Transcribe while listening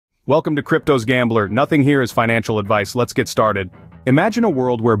Welcome to Crypto's Gambler. Nothing here is financial advice. Let's get started. Imagine a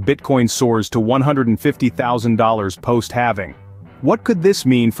world where Bitcoin soars to $150,000 post-halving. What could this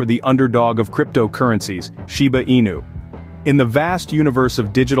mean for the underdog of cryptocurrencies, Shiba Inu? In the vast universe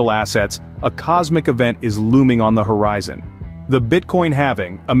of digital assets, a cosmic event is looming on the horizon. The Bitcoin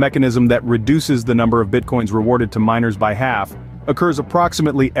halving, a mechanism that reduces the number of Bitcoins rewarded to miners by half, occurs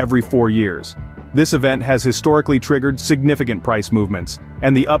approximately every 4 years. This event has historically triggered significant price movements,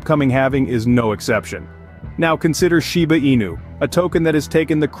 and the upcoming halving is no exception. Now consider Shiba Inu, a token that has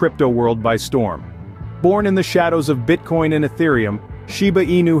taken the crypto world by storm. Born in the shadows of Bitcoin and Ethereum, Shiba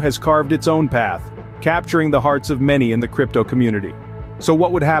Inu has carved its own path, capturing the hearts of many in the crypto community. So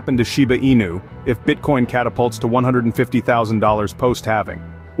what would happen to Shiba Inu if Bitcoin catapults to $150,000 post-halving?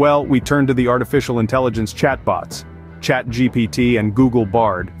 Well, we turn to the artificial intelligence chatbots, ChatGPT and Google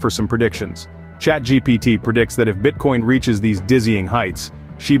Bard, for some predictions. ChatGPT predicts that if Bitcoin reaches these dizzying heights,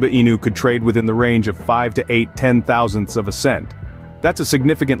 Shiba Inu could trade within the range of 5 to 8 ten-thousandths of a cent. That's a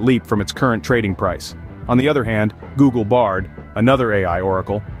significant leap from its current trading price. On the other hand, Google Bard, another AI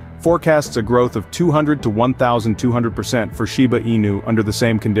oracle, forecasts a growth of 200 to 1,200% for Shiba Inu under the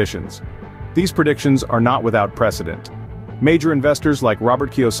same conditions. These predictions are not without precedent. Major investors like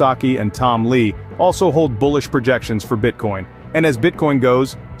Robert Kiyosaki and Tom Lee also hold bullish projections for Bitcoin, and as Bitcoin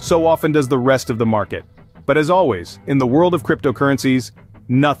goes, so often does the rest of the market. But as always, in the world of cryptocurrencies,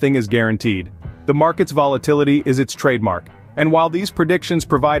 nothing is guaranteed. The market's volatility is its trademark, and while these predictions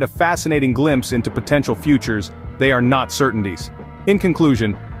provide a fascinating glimpse into potential futures, they are not certainties. In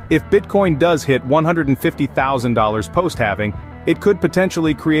conclusion, if Bitcoin does hit $150,000 post-halving, it could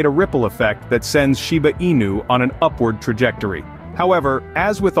potentially create a ripple effect that sends Shiba Inu on an upward trajectory. However,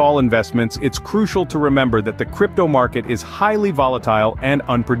 as with all investments, it's crucial to remember that the crypto market is highly volatile and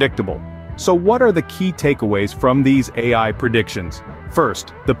unpredictable. So what are the key takeaways from these AI predictions?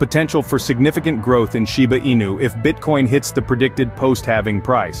 First, the potential for significant growth in Shiba Inu if Bitcoin hits the predicted post-halving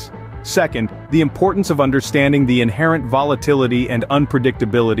price. Second, the importance of understanding the inherent volatility and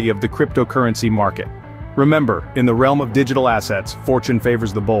unpredictability of the cryptocurrency market. Remember, in the realm of digital assets, fortune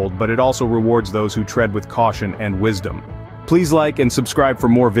favors the bold, but it also rewards those who tread with caution and wisdom. Please like and subscribe for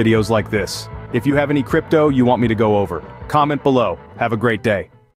more videos like this. If you have any crypto you want me to go over, comment below. Have a great day.